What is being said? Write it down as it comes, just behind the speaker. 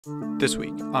This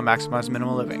week on Maximize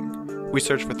Minimal Living, we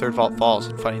search for Third Vault Falls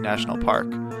in Fundy National Park.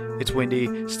 It's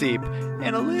windy, steep,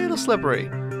 and a little slippery,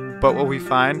 but what we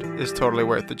find is totally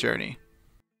worth the journey.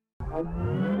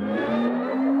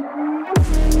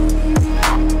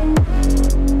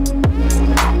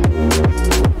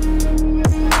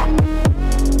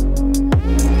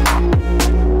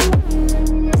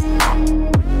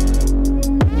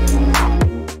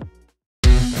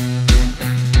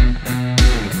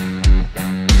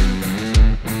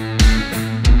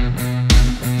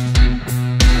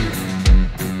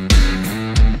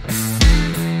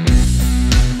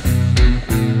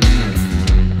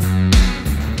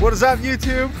 What is up,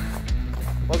 YouTube?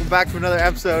 Welcome back to another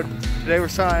episode. Today we're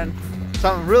trying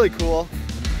something really cool,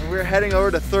 and we're heading over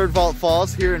to Third Vault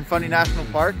Falls here in Fundy National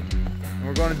Park, and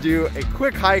we're going to do a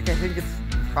quick hike. I think it's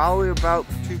probably about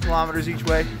 2 kilometers each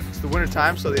way. It's the winter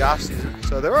time, so the off season,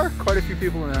 so there are quite a few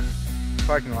people in the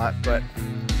parking lot, but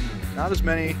not as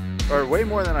many, or way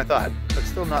more than I thought, but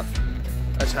still not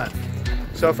a ton.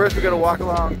 So first we got to walk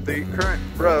along the current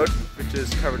road, which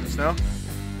is covered in snow,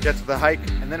 get to the hike,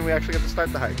 and then we actually get to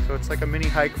start the hike. So it's like a mini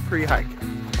hike pre-hike.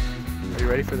 Are you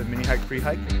ready for the mini hike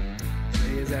pre-hike?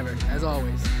 Ready as ever, as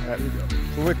always. All right, here we go.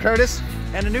 We're with Curtis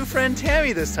and a new friend,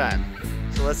 Tammy, this time.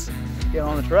 So let's get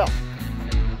on the trail.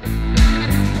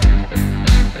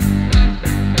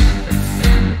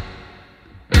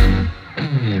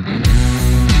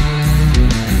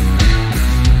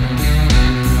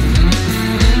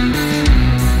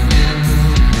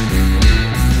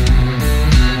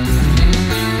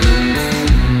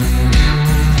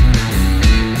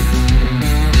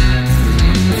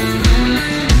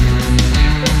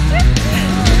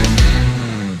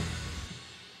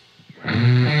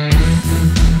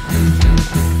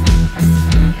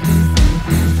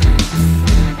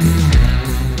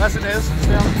 Lesson is,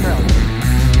 stay on the trail.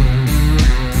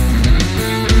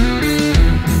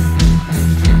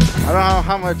 I don't know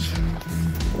how much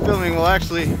filming we'll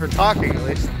actually, or talking at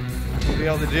least, we'll be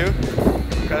able to do,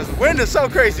 because the wind is so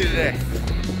crazy today.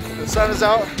 The sun is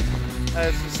out, and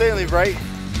it's insanely bright,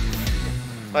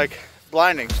 like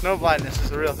blinding. Snow blindness is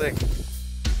a real thing.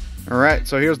 All right,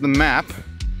 so here's the map.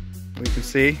 We can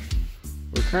see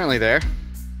we're currently there,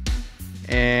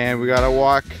 and we gotta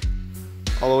walk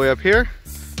all the way up here.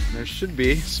 There should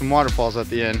be some waterfalls at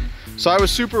the end. So I was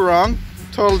super wrong.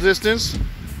 Total distance,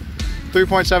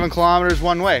 3.7 kilometers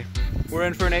one way. We're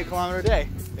in for an 8-kilometer day,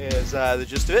 is the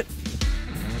gist of it.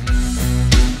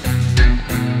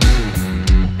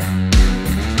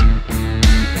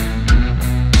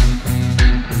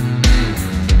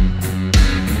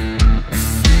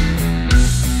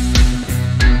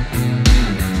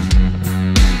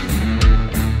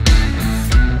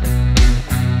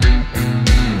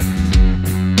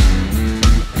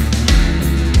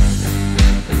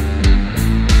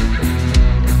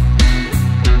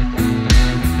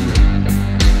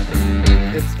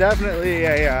 Definitely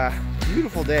a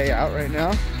beautiful day out right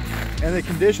now, and the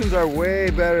conditions are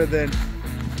way better than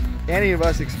any of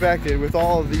us expected. With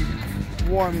all of the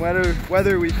warm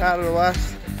weather we've had over the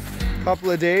last couple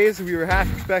of days, we were half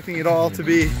expecting it all to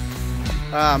be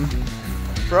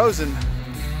frozen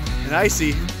and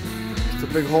icy. It's a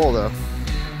big hole though,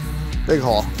 big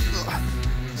hole.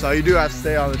 So you do have to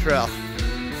stay on the trail.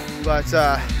 But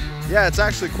yeah, it's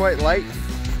actually quite light.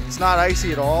 It's not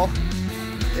icy at all,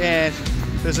 and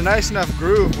there's a nice enough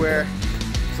groove where,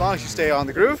 as long as you stay on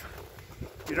the groove,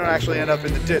 you don't actually end up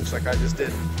in the ditch like I just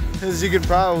did. As you can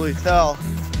probably tell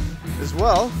as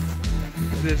well,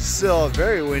 it is still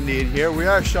very windy in here. We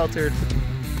are sheltered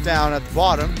down at the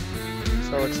bottom,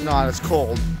 so it's not as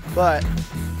cold, but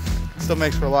it still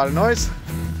makes for a lot of noise.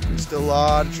 There's still a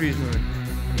lot of trees moving.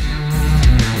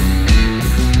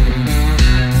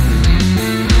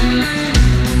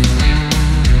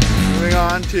 Moving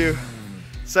on to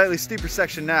slightly steeper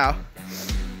section now,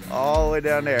 all the way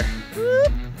down there.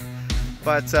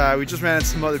 But we just ran into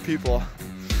some other people,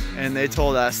 and they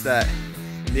told us that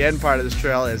the end part of this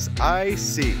trail is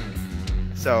icy.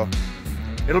 So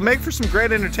it'll make for some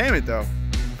great entertainment though.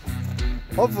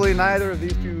 Hopefully neither of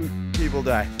these two people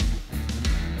die.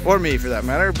 Or me for that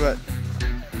matter, but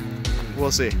we'll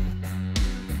see.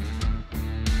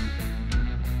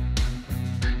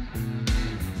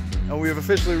 And we have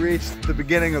officially reached the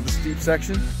beginning of the steep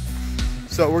section.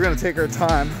 So we're gonna take our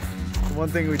time. The one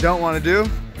thing we don't wanna do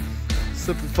is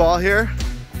slip and fall here,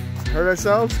 hurt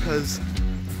ourselves, because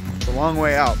it's a long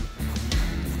way out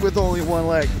with only one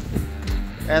leg.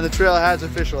 And the trail has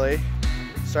officially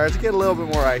started to get a little bit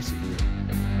more icy.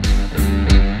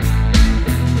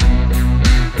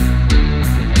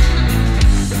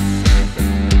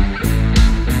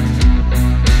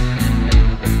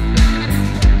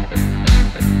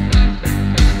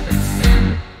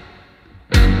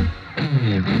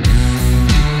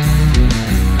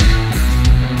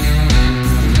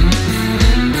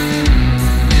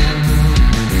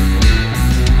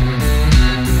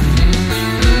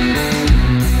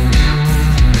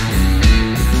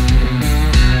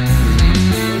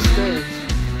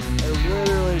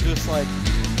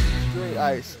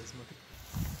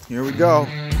 we go,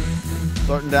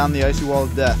 starting down the icy wall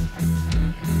of death.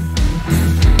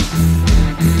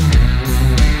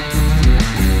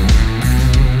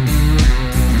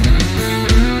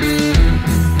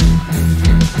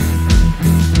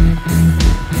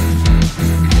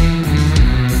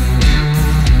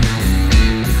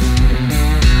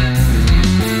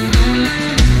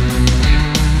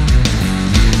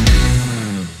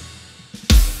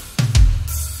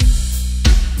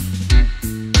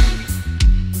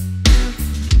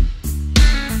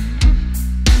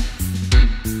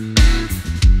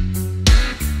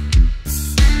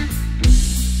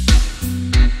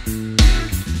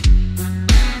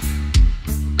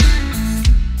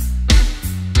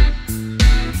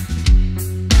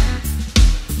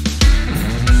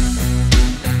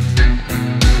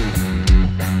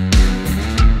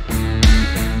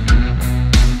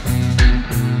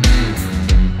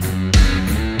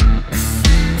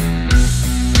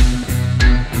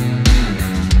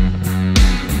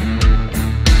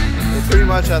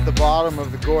 Much at the bottom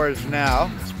of the gorge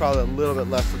now. It's probably a little bit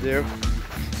left to do,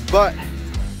 but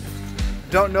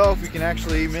don't know if we can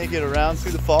actually make it around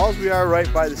through the falls. We are right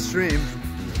by the stream.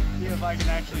 See if I can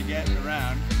actually get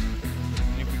around,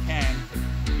 and if we can,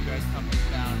 you guys come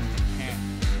down if you can.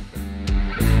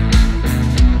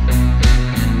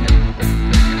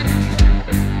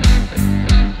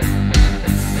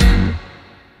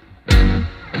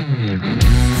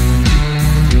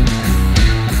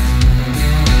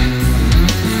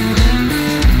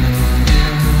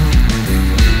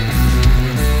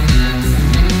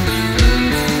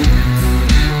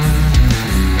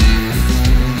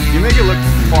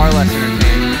 Far less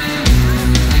entertaining.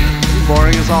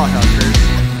 Boring as all hellers.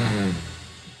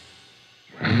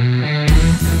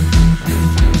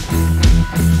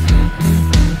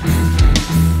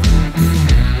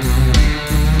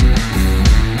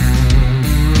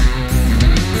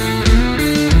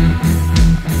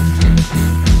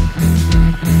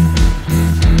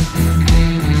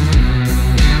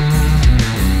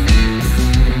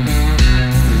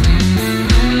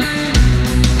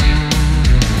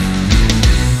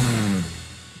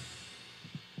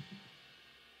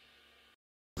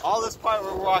 All this part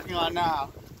we're walking on now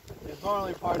is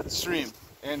normally part of the stream,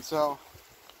 and so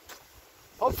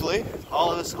hopefully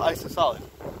all of this ice is solid.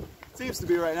 It seems to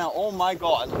be right now. Oh my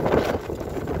god.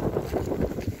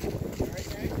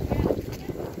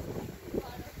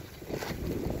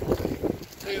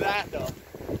 Look at that though.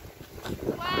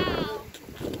 Wow.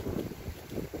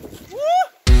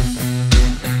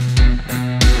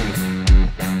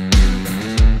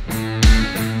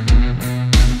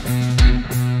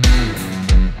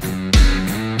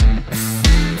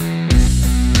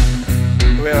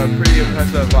 We have a pretty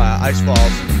impressive ice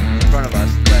falls in front of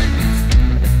us, but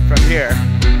from here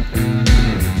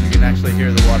you can actually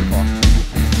hear the waterfall.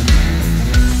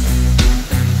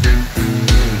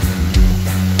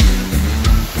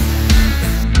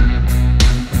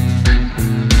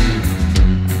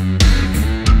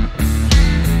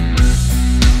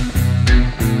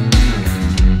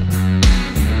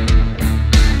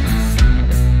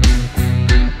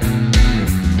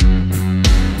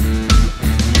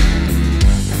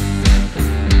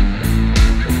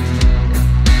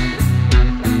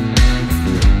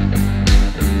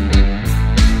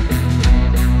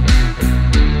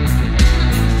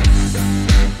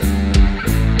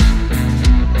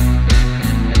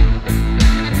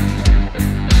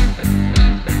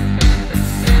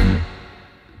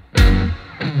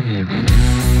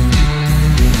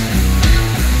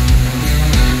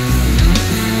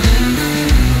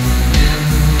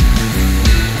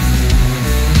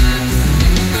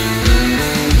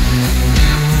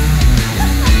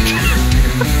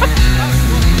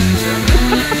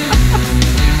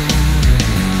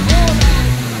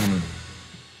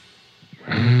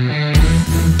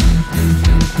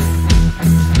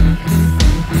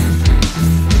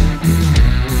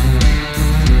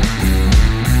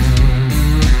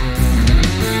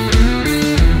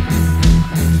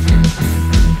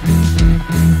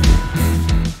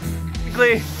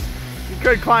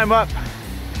 You could climb up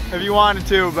if you wanted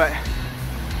to, but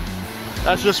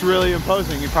that's just really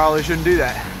imposing. You probably shouldn't do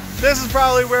that. This is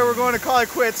probably where we're going to call it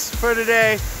quits for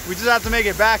today. We just have to make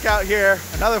it back out here,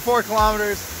 another 4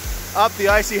 kilometers up the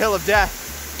icy hill of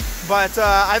death. But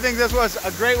I think this was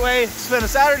a great way to spend a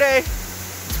Saturday.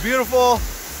 It's beautiful,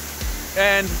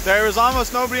 and there was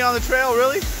almost nobody on the trail,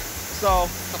 really. So,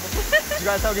 did you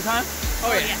guys have a good time?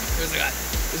 Oh yeah, it was good.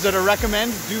 Is it a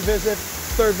recommend? Do visit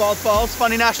Third Falls,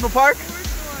 Fundy National Park?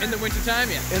 In the wintertime,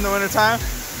 yeah. In the wintertime?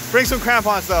 Bring some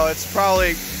crampons though, it's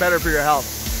probably better for your health.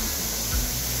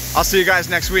 I'll see you guys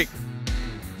next week.